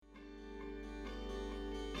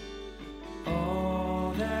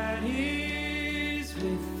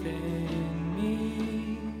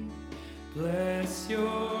Bless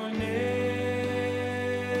your name.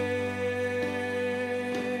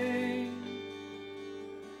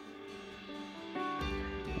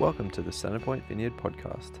 Welcome to the Centrepoint Vineyard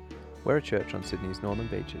podcast. We're a church on Sydney's northern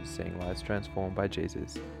beaches seeing lives transformed by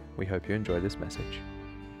Jesus. We hope you enjoy this message.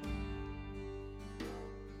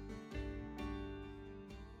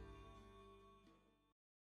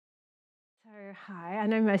 Hi, I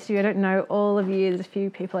know most of you, I don't know all of you, there's a few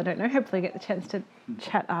people I don't know, hopefully I get the chance to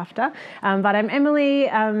chat after. But I'm Emily,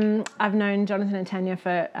 I've known Jonathan and Tanya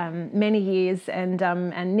for many years, and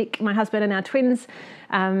Nick, my husband, and our twins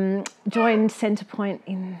joined Centrepoint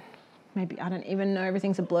in maybe, I don't even know,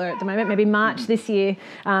 everything's a blur at the moment, maybe March this year,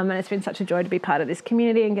 and it's been such a joy to be part of this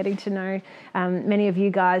community and getting to know many of you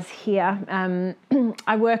guys here.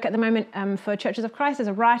 I work at the moment for Churches of Christ as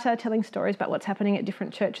a writer, telling stories about what's happening at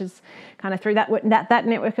different churches, kind of through that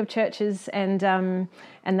network of churches, and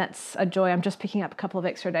that's a joy. I'm just picking up a couple of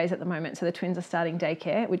extra days at the moment, so the twins are starting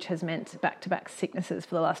daycare, which has meant back-to-back sicknesses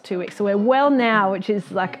for the last 2 weeks. So we're well now, which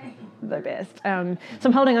is like the best. So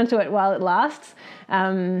I'm holding on to it while it lasts.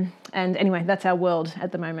 And anyway, that's our world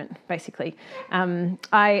at the moment, basically.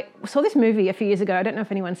 I saw this movie a few years ago. I don't know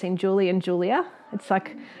if anyone's seen Julie and Julia. It's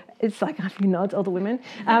like a few nods, all the women.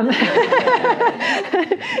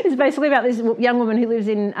 It's basically about this young woman who lives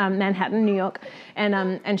in Manhattan, New York,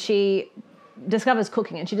 and she discovers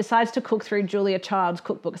cooking, and she decides to cook through Julia Child's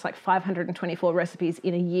cookbook. It's like 524 recipes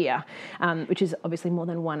in a year, which is obviously more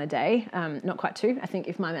than one a day, not quite two, I think,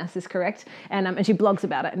 if my maths is correct. And she blogs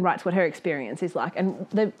about it and writes what her experience is like. And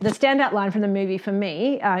the standout line from the movie for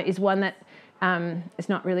me is one that is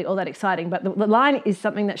not really all that exciting, but the line is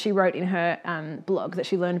something that she wrote in her blog that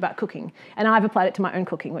she learned about cooking. And I've applied it to my own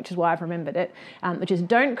cooking, which is why I've remembered it, which is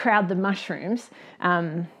don't crowd the mushrooms.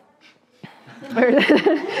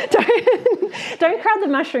 Don't crowd the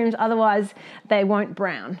mushrooms, otherwise they won't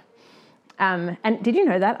brown. And did you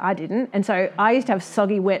know that? I didn't. And so I used to have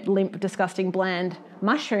soggy, wet, limp, disgusting, bland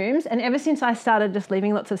mushrooms. And ever since I started just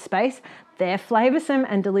leaving lots of space, they're flavoursome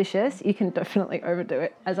and delicious. You can definitely overdo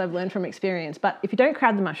it, as I've learned from experience. But if you don't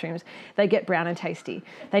crowd the mushrooms, they get brown and tasty.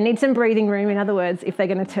 They need some breathing room, in other words, if they're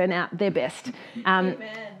going to turn out their best. Amen.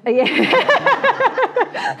 Yeah.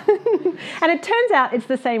 And it turns out it's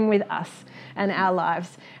the same with us and our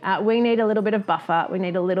lives. We need a little bit of buffer. We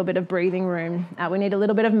need a little bit of breathing room. We need a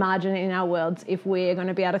little bit of margin in our worlds if we're going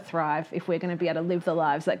to be able to thrive, if we're going to be able to live the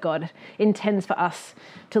lives that God intends for us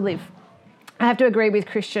to live. I have to agree with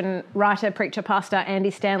Christian writer, preacher, pastor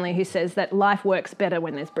Andy Stanley, who says that life works better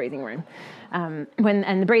when there's breathing room. And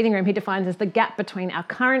the breathing room he defines as the gap between our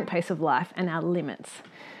current pace of life and our limits.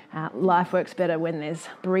 Life works better when there's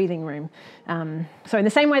breathing room. So in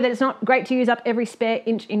the same way that it's not great to use up every spare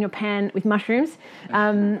inch in your pan with mushrooms,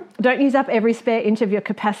 don't use up every spare inch of your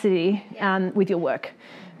capacity with your work.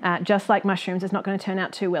 Just like mushrooms, it's not going to turn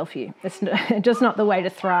out too well for you. It's just not the way to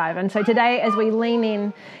thrive. And so today, as we lean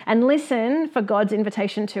in and listen for God's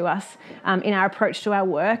invitation to us in our approach to our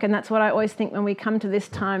work, and that's what I always think when we come to this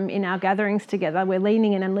time in our gatherings together, we're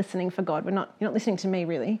leaning in and listening for God. You're not listening to me,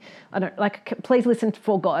 really. Please listen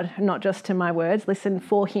for God, not just to my words. Listen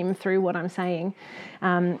for Him through what I'm saying,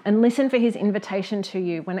 and listen for His invitation to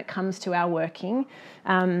you when it comes to our working.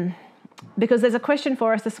 Because there's a question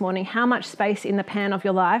for us this morning: how much space in the pan of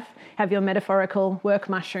your life have your metaphorical work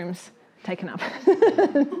mushrooms taken up?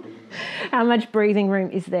 How much breathing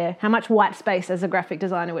room is there? How much white space, as a graphic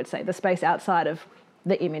designer would say, the space outside of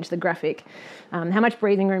the image, the graphic? How much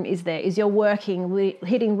breathing room is there? Is your working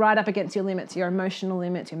hitting right up against your limits, your emotional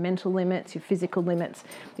limits, your mental limits, your physical limits,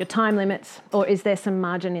 your time limits, or is there some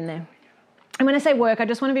margin in there? And when I say work, I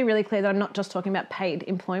just want to be really clear that I'm not just talking about paid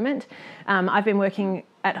employment. I've been working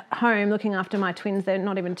at home looking after my twins. They're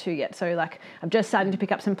not even 2 yet. So I'm just starting to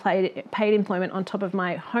pick up some paid employment on top of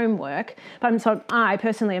my homework. But I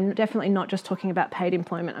personally am definitely not just talking about paid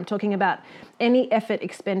employment. I'm talking about any effort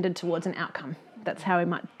expended towards an outcome. That's how we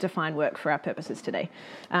might define work for our purposes today.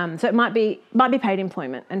 So it might be paid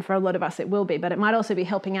employment, and for a lot of us it will be, but it might also be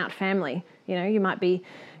helping out family. You might be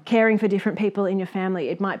caring for different people in your family.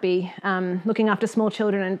 It might be looking after small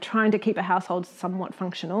children and trying to keep a household somewhat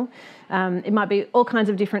functional. It might be all kinds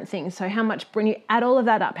of different things. So when you add all of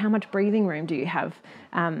that up, how much breathing room do you have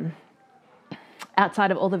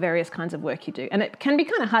outside of all the various kinds of work you do? And it can be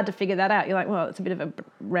kind of hard to figure that out. You're like, well, it's a bit of a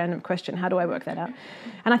random question. How do I work that out?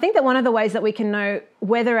 And I think that one of the ways that we can know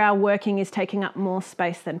whether our working is taking up more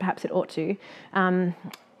space than perhaps it ought to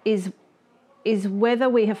is whether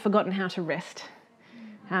we have forgotten how to rest.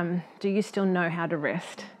 Do you still know how to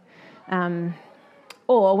rest?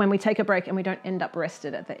 or when we take a break and we don't end up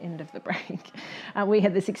rested at the end of the break. We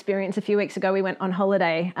had this experience a few weeks ago. We went on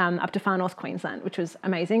holiday up to far north Queensland, which was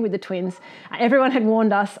amazing with the twins. Everyone had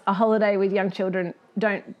warned us, a holiday with young children,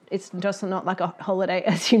 it's just not like a holiday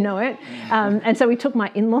as you know it. And so we took my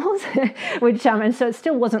in-laws, which and so it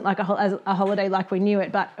still wasn't like a holiday like we knew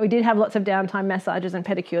it, but we did have lots of downtime massages and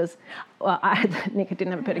pedicures. Well, Nick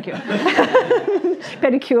didn't have a pedicure.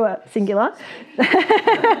 Pedicure singular.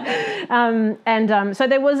 So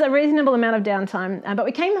there was a reasonable amount of downtime, but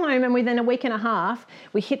we came home and within a week and a half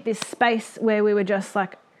we hit this space where we were just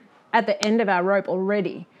like at the end of our rope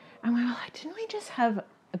already, and we were like, didn't we just have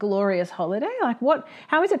a glorious holiday? Like,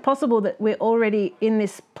 how is it possible that we're already in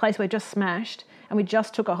this place we're just smashed and we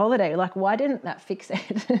just took a holiday? Like, why didn't that fix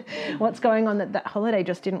it? What's going on that holiday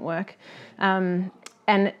just didn't work? And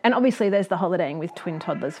obviously there's the holidaying with twin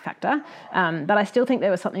toddlers factor, but I still think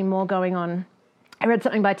there was something more going on. I read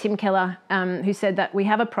something by Tim Keller who said that we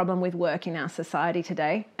have a problem with work in our society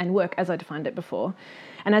today, and work as I defined it before.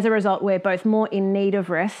 And as a result, we're both more in need of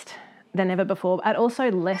rest than ever before, but also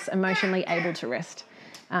less emotionally able to rest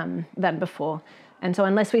than before. And so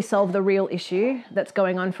unless we solve the real issue that's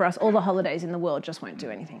going on for us, all the holidays in the world just won't do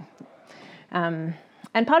anything. And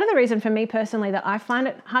part of the reason for me personally that I find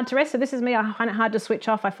it hard to rest, so this is me, I find it hard to switch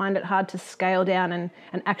off, I find it hard to scale down and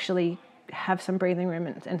actually have some breathing room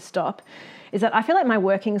and stop, is that I feel like my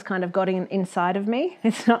working's kind of got inside of me.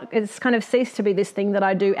 It's kind of ceased to be this thing that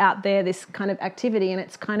I do out there, this kind of activity, and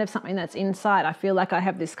it's kind of something that's inside. I feel like I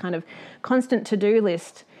have this kind of constant to-do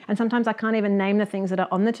list, and sometimes I can't even name the things that are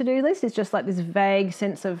on the to-do list. It's just like this vague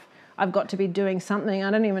sense of I've got to be doing something.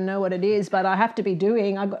 I don't even know what it is, but I have to be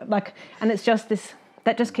doing. And it's just this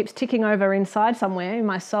that just keeps ticking over inside somewhere in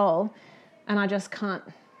my soul, and I just can't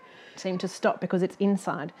seem to stop because it's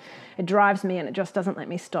inside. It drives me and it just doesn't let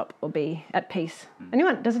me stop or be at peace.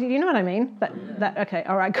 Anyone? Do you know what I mean? That okay,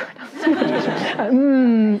 all right, good.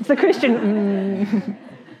 It's the Christian.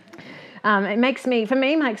 It makes me, for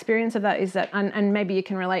me, my experience of that is that, and maybe you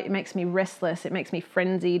can relate, it makes me restless, it makes me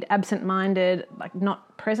frenzied, absent-minded, like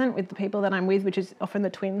not present with the people that I'm with, which is often the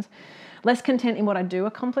twins, less content in what I do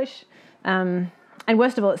accomplish. And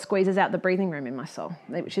worst of all, it squeezes out the breathing room in my soul,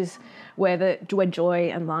 which is where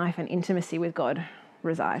joy and life and intimacy with God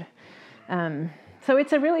reside. So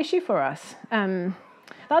it's a real issue for us. The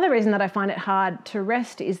other reason that I find it hard to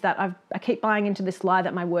rest is that I keep buying into this lie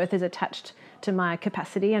that my worth is attached to my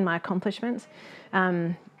capacity and my accomplishments.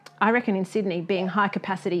 I reckon in Sydney, being high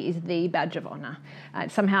capacity is the badge of honour.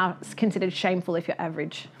 It's somehow considered shameful if you're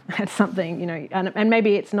average at something, you know, and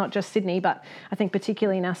maybe it's not just Sydney, but I think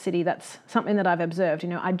particularly in our city, that's something that I've observed. You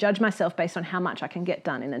know, I judge myself based on how much I can get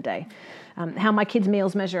done in a day, how my kids'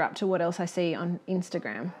 meals measure up to what else I see on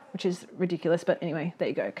Instagram, which is ridiculous, but anyway, there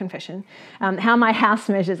you go, confession. How my house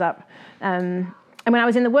measures up. And when I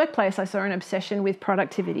was in the workplace, I saw an obsession with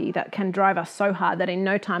productivity that can drive us so hard that in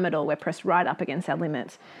no time at all, we're pressed right up against our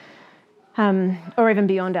limits. Or even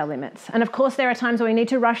beyond our limits. And of course, there are times where we need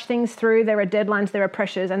to rush things through. There are deadlines, there are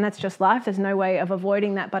pressures, and that's just life. There's no way of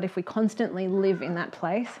avoiding that. But if we constantly live in that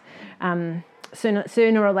place,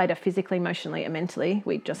 sooner or later, physically, emotionally, and mentally,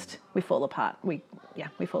 we fall apart. We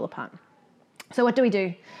fall apart. So what do we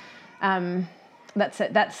do? That's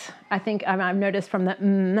it. I think I've noticed from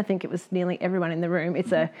I think it was nearly everyone in the room.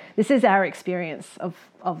 This is our experience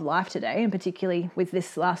of life today, and particularly with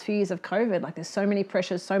this last few years of COVID. Like, there's so many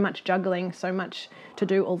pressures, so much juggling, so much to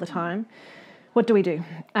do all the time. What do we do?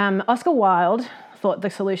 Oscar Wilde thought the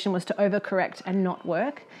solution was to overcorrect and not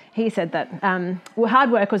work. He said that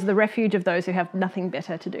hard work was the refuge of those who have nothing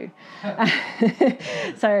better to do.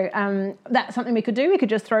 So that's something we could do. We could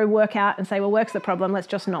just throw work out and say, well, work's the problem, let's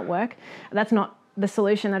just not work. That's not the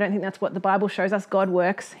solution. I don't think that's what the Bible shows us. God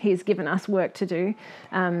works. He's given us work to do.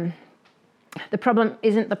 The problem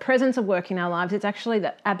isn't the presence of work in our lives. It's actually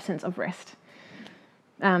the absence of rest,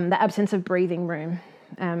 the absence of breathing room.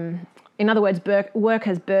 In other words, work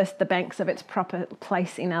has burst the banks of its proper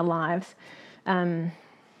place in our lives, and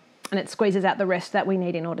it squeezes out the rest that we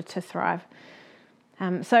need in order to thrive.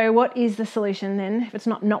 So what is the solution then if it's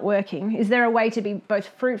not working? Is there a way to be both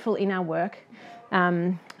fruitful in our work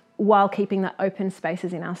while keeping the open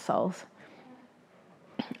spaces in our souls?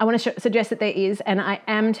 I want to suggest that there is, and I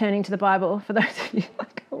am turning to the Bible. For those of you,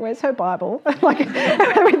 like, where's her Bible? Like,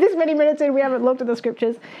 this many minutes in, we haven't looked at the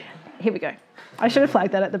scriptures. Here we go. I should have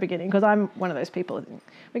flagged that at the beginning because I'm one of those people.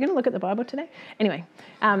 We're going to look at the Bible today? Anyway,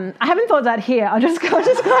 I haven't thought that here. I haven't thought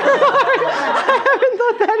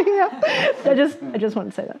that here. I just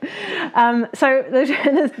want to say that. So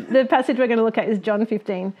the passage we're going to look at is John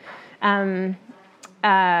 15.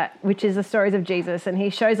 which is the stories of Jesus, and he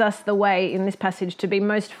shows us the way in this passage to be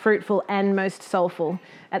most fruitful and most soulful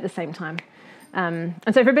at the same time. And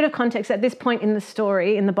so for a bit of context, at this point in the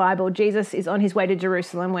story, in the Bible, Jesus is on his way to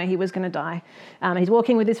Jerusalem where he was going to die. He's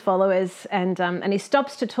walking with his followers and he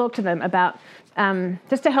stops to talk to them about,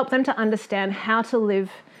 just to help them to understand how to live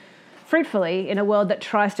fruitfully in a world that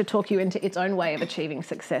tries to talk you into its own way of achieving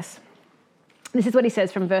success. This is what he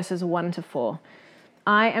says from verses 1 to 4.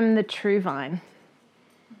 I am the true vine,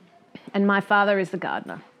 and my Father is the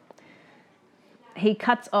gardener. He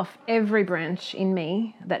cuts off every branch in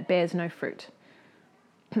me that bears no fruit.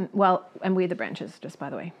 Well, and we're the branches, just by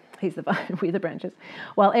the way. He's the vine, we're the branches.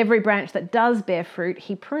 While every branch that does bear fruit,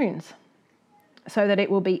 he prunes, so that it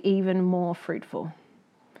will be even more fruitful.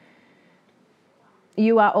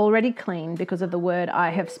 You are already clean because of the word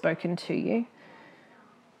I have spoken to you.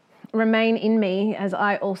 Remain in me as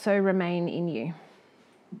I also remain in you.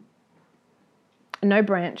 No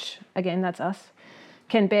branch, again, that's us,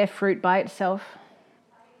 can bear fruit by itself.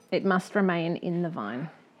 It must remain in the vine.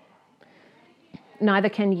 Neither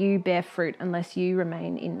can you bear fruit unless you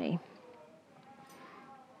remain in me.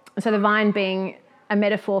 So the vine being a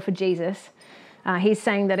metaphor for Jesus, he's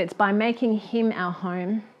saying that it's by making him our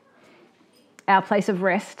home, our place of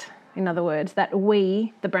rest, in other words, that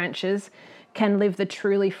we, the branches, can live the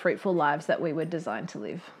truly fruitful lives that we were designed to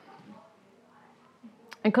live.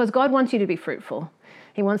 And because God wants you to be fruitful.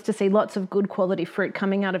 He wants to see lots of good quality fruit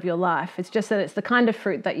coming out of your life. It's just that it's the kind of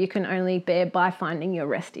fruit that you can only bear by finding your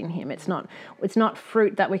rest in him. It's not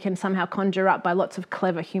fruit that we can somehow conjure up by lots of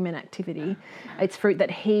clever human activity. It's fruit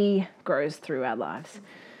that he grows through our lives.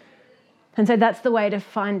 And so that's the way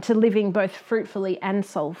to living both fruitfully and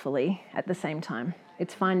soulfully at the same time.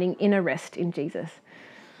 It's finding inner rest in Jesus.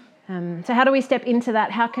 So how do we step into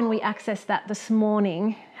that? How can we access that this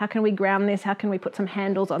morning? How can we ground this? How can we put some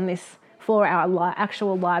handles on this for our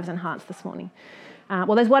actual lives and hearts this morning?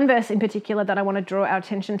 Well, there's one verse in particular that I want to draw our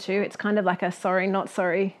attention to. It's kind of like a sorry, not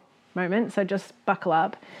sorry moment, so just buckle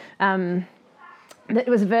up. It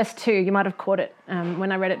was verse 2. You might have caught it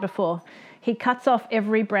when I read it before. He cuts off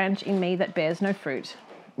every branch in me that bears no fruit,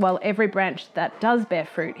 while every branch that does bear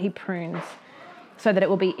fruit, he prunes, so that it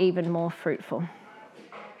will be even more fruitful.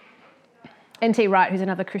 N.T. Wright, who's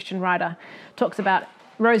another Christian writer, talks about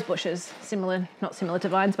rose bushes, not similar to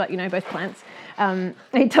vines, but both plants.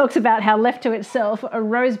 He talks about how left to itself, a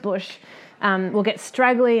rose bush will get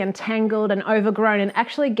straggly and tangled and overgrown and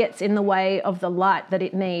actually gets in the way of the light that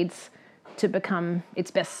it needs to become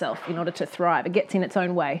its best self in order to thrive. It gets in its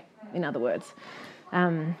own way, in other words.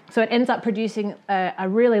 So it ends up producing a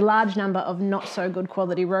really large number of not so good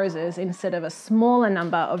quality roses instead of a smaller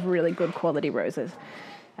number of really good quality roses.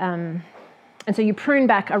 And so you prune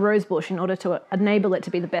back a rose bush in order to enable it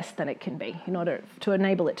to be the best that it can be, in order to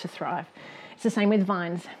enable it to thrive. It's the same with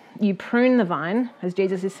vines. You prune the vine, as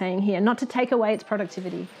Jesus is saying here, not to take away its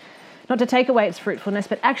productivity, not to take away its fruitfulness,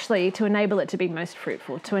 but actually to enable it to be most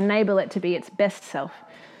fruitful, to enable it to be its best self.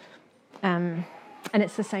 And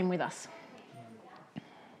it's the same with us.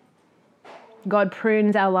 God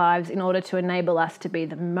prunes our lives in order to enable us to be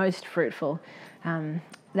the most fruitful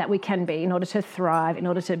that we can be, in order to thrive, in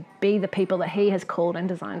order to be the people that he has called and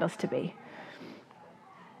designed us to be.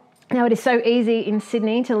 Now, it is so easy in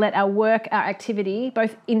Sydney to let our work, our activity,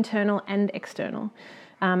 both internal and external,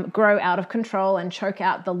 grow out of control and choke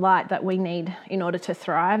out the light that we need in order to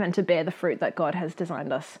thrive and to bear the fruit that God has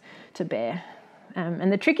designed us to bear.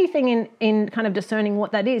 And the tricky thing in kind of discerning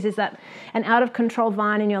what that is that an out-of-control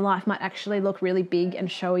vine in your life might actually look really big and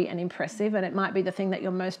showy and impressive, and it might be the thing that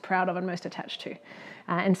you're most proud of and most attached to.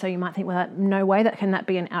 And so you might think, well, no way that can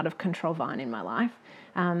be an out-of-control vine in my life.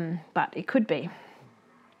 But it could be.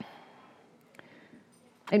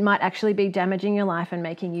 It might actually be damaging your life and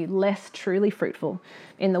making you less truly fruitful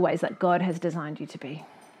in the ways that God has designed you to be.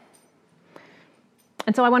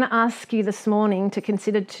 And so I want to ask you this morning to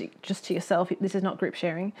consider just to yourself, this is not group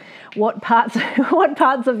sharing, what parts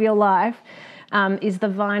of your life is the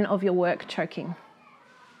vine of your work choking?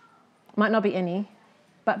 Might not be any,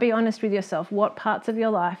 but be honest with yourself. What parts of your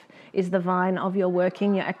life is the vine of your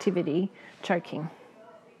working, your activity, choking?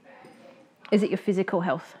 Is it your physical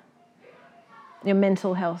health, your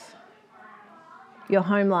mental health, your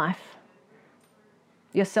home life,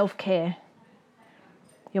 your self-care,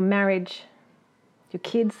 your marriage, your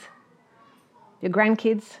kids, your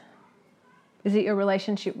grandkids? Is it your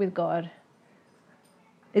relationship with God?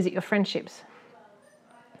 Is it your friendships?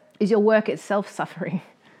 Is your work itself suffering?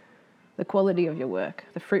 The quality of your work,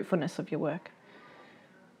 the fruitfulness of your work.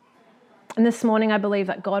 And this morning I believe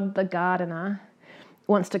that God, the gardener,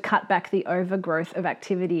 wants to cut back the overgrowth of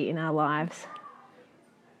activity in our lives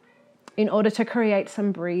in order to create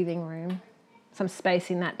some breathing room, some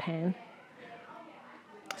space in that pan,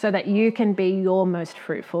 so that you can be your most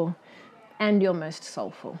fruitful and your most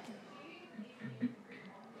soulful.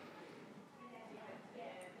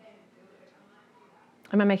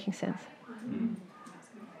 Am I making sense?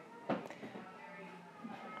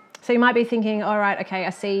 So you might be thinking, all right, okay, I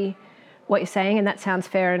see what you're saying, and that sounds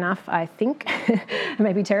fair enough, I think. It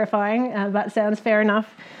may be terrifying, but sounds fair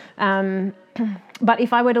enough. But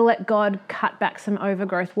if I were to let God cut back some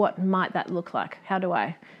overgrowth, what might that look like? How do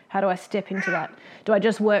I step into that? Do I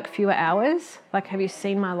just work fewer hours? Like, have you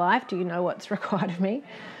seen my life? Do you know what's required of me?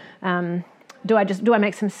 Do I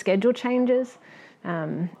make some schedule changes?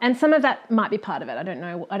 And some of that might be part of it. I don't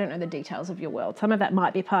know the details of your world. Some of that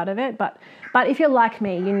might be part of it, but if you're like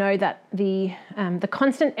me, you know that the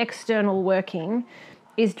constant external working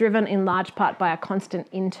is driven in large part by a constant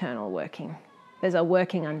internal working. There's a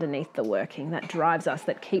working underneath the working that drives us,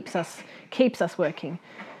 that keeps us working.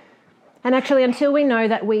 And actually, until we know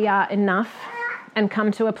that we are enough and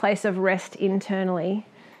come to a place of rest internally,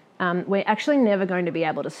 we're actually never going to be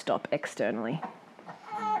able to stop externally.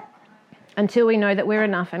 Until we know that we're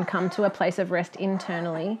enough and come to a place of rest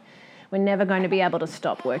internally, we're never going to be able to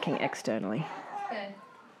stop working externally.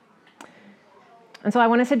 Good. And so I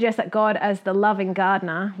want to suggest that God, as the loving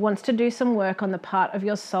gardener, wants to do some work on the part of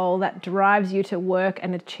your soul that drives you to work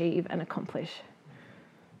and achieve and accomplish.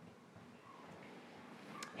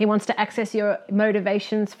 He wants to access your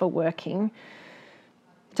motivations for working,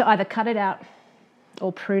 to either cut it out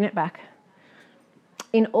or prune it back,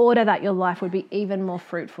 in order that your life would be even more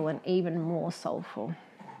fruitful and even more soulful.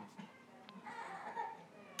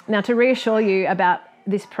 Now, to reassure you about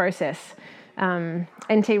this process,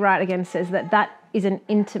 N.T. Wright again says that is an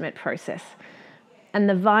intimate process, and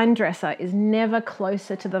the vine dresser is never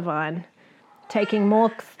closer to the vine, taking more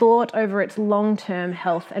thought over its long-term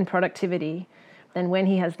health and productivity than when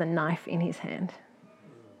he has the knife in his hand.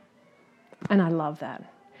 And I love that.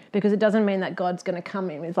 Because it doesn't mean that God's going to come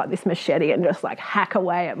in with like this machete and just like hack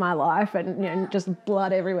away at my life and just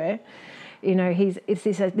blood everywhere. This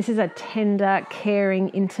is a tender, caring,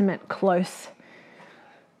 intimate, close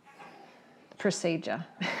procedure.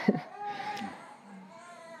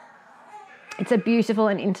 It's a beautiful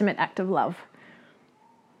and intimate act of love.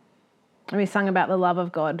 And we sung about the love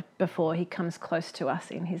of God before. He comes close to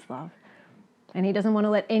us in his love. And he doesn't want to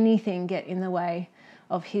let anything get in the way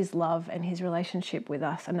of his love and his relationship with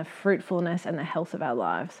us and the fruitfulness and the health of our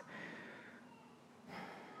lives.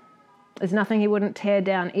 There's nothing he wouldn't tear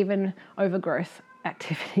down, even overgrowth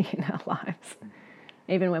activity in our lives,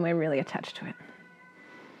 even when we're really attached to it.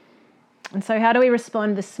 And so how do we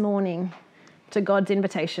respond this morning to God's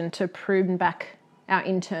invitation to prune back our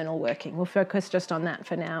internal working? We'll focus just on that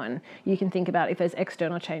for now, and you can think about if there's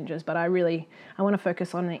external changes, but I want to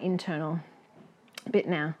focus on the internal bit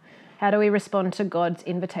now. How do we respond to God's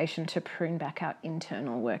invitation to prune back our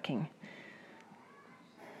internal working?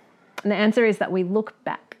 And the answer is that we look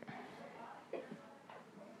back.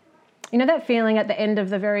 You know that feeling at the end of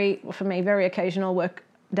the very occasional work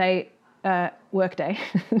day, where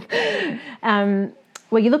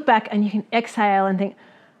you look back and you can exhale and think,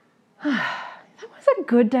 that was a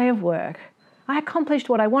good day of work. I accomplished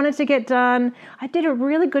what I wanted to get done. I did a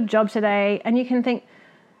really good job today. And you can think,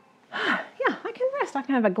 yeah, I can rest. I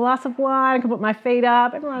can have a glass of wine. I can put my feet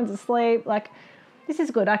up. Everyone's asleep. Like, this is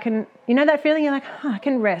good. You know that feeling? You're like, I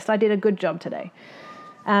can rest. I did a good job today.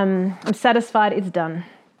 I'm satisfied. It's done.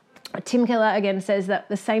 Tim Keller again says that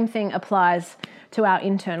the same thing applies to our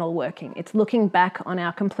internal working. It's looking back on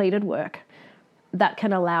our completed work that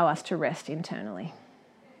can allow us to rest internally.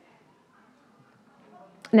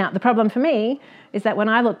 Now, the problem for me is that when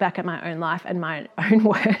I look back at my own life and my own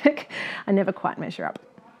work, I never quite measure up.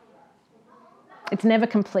 It's never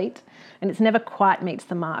complete, and it's never quite meets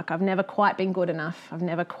the mark. I've never quite been good enough. I've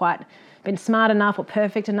never quite been smart enough or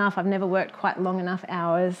perfect enough. I've never worked quite long enough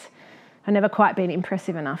hours. I've never quite been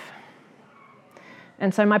impressive enough.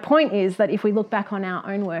 And so my point is that if we look back on our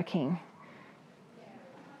own working,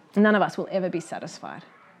 none of us will ever be satisfied.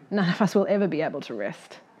 None of us will ever be able to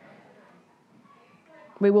rest.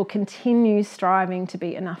 We will continue striving to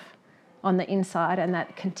be enough on the inside, and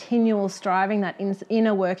that continual striving, that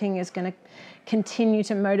inner working is going to continue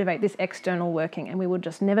to motivate this external working, and we will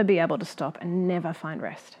just never be able to stop and never find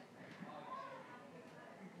rest.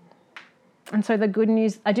 And so the good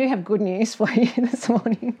news, I do have good news for you this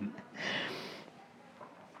morning,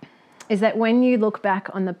 is that when you look back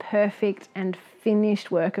on the perfect and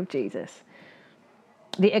finished work of Jesus,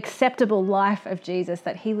 the acceptable life of Jesus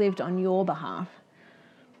that he lived on your behalf,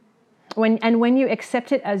 when you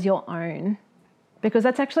accept it as your own, Because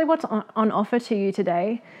that's actually what's on offer to you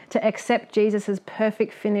today, to accept Jesus'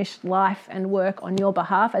 perfect finished life and work on your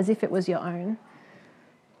behalf as if it was your own.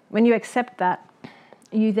 When you accept that,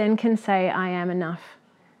 you then can say, I am enough.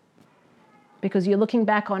 Because you're looking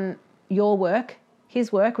back on your work,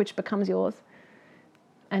 his work, which becomes yours,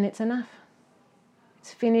 and it's enough.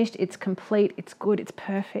 It's finished, it's complete, it's good, it's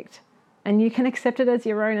perfect. And you can accept it as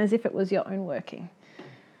your own, as if it was your own working.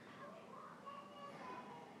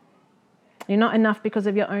 You're not enough because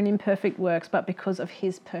of your own imperfect works, but because of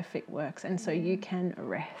his perfect works. And so you can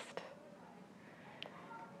rest.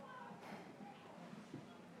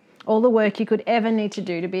 All the work you could ever need to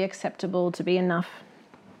do to be acceptable, to be enough,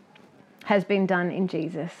 has been done in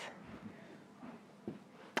Jesus.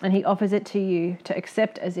 And he offers it to you to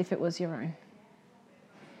accept as if it was your own.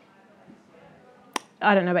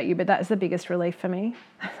 I don't know about you, but that's the biggest relief for me.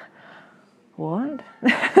 What?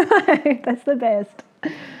 That's the best.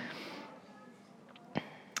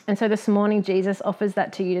 And so this morning, Jesus offers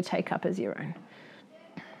that to you to take up as your own.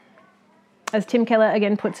 As Tim Keller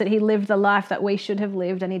again puts it, he lived the life that we should have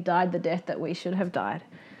lived, and he died the death that we should have died,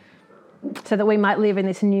 so that we might live in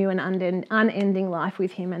this new and unending life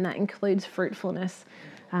with him, and that includes fruitfulness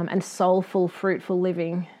and soulful, fruitful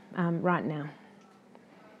living right now.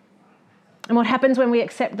 And what happens when we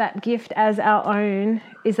accept that gift as our own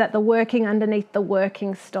is that the working underneath the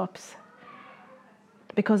working stops,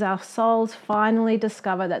 because our souls finally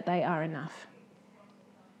discover that they are enough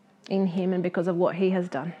in him and because of what he has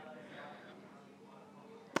done.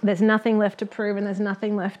 There's nothing left to prove and there's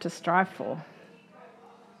nothing left to strive for.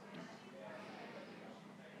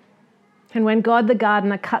 And when God the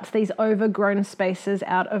gardener cuts these overgrown spaces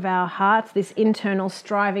out of our hearts, this internal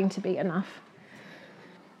striving to be enough,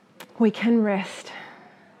 we can rest,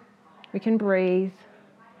 we can breathe,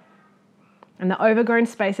 and the overgrown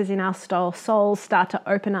spaces in our souls start to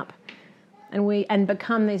open up and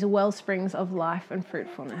become these well springs of life and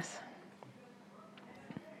fruitfulness.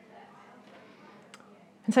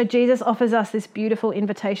 And so Jesus offers us this beautiful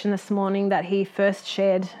invitation this morning that he first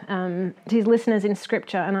shared to his listeners in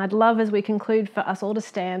Scripture. And I'd love, as we conclude, for us all to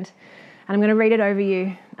stand. And I'm going to read it over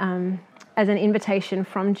you as an invitation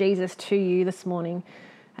from Jesus to you this morning.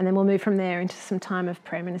 And then we'll move from there into some time of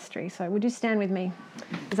prayer ministry. So would you stand with me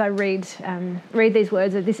as I read these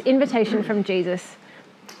words of this invitation from Jesus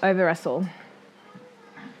over us all.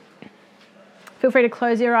 Feel free to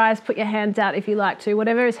close your eyes, put your hands out if you like to,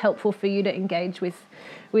 whatever is helpful for you to engage with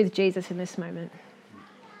Jesus in this moment.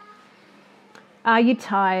 Are you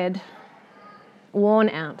tired, worn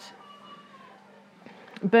out,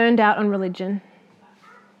 burned out on religion?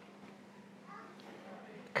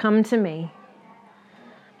 Come to me.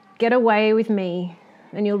 Get away with me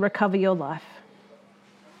and you'll recover your life.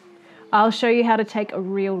 I'll show you how to take a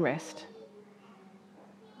real rest.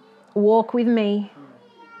 Walk with me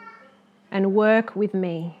and work with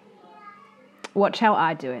me. Watch how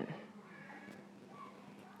I do it.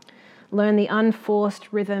 Learn the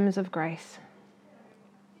unforced rhythms of grace.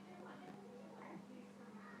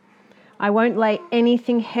 I won't lay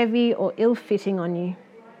anything heavy or ill-fitting on you.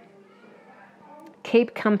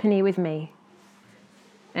 Keep company with me,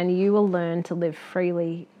 and you will learn to live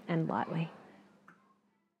freely and lightly.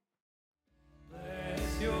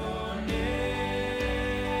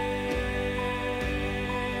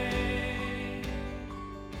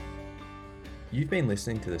 You've been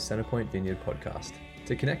listening to the Centrepoint Vineyard podcast.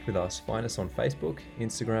 To connect with us, find us on Facebook,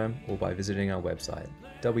 Instagram, or by visiting our website,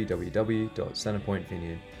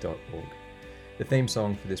 www.centrepointvineyard.org. The theme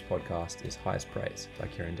song for this podcast is Highest Praise by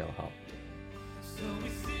Kieran Del Hull.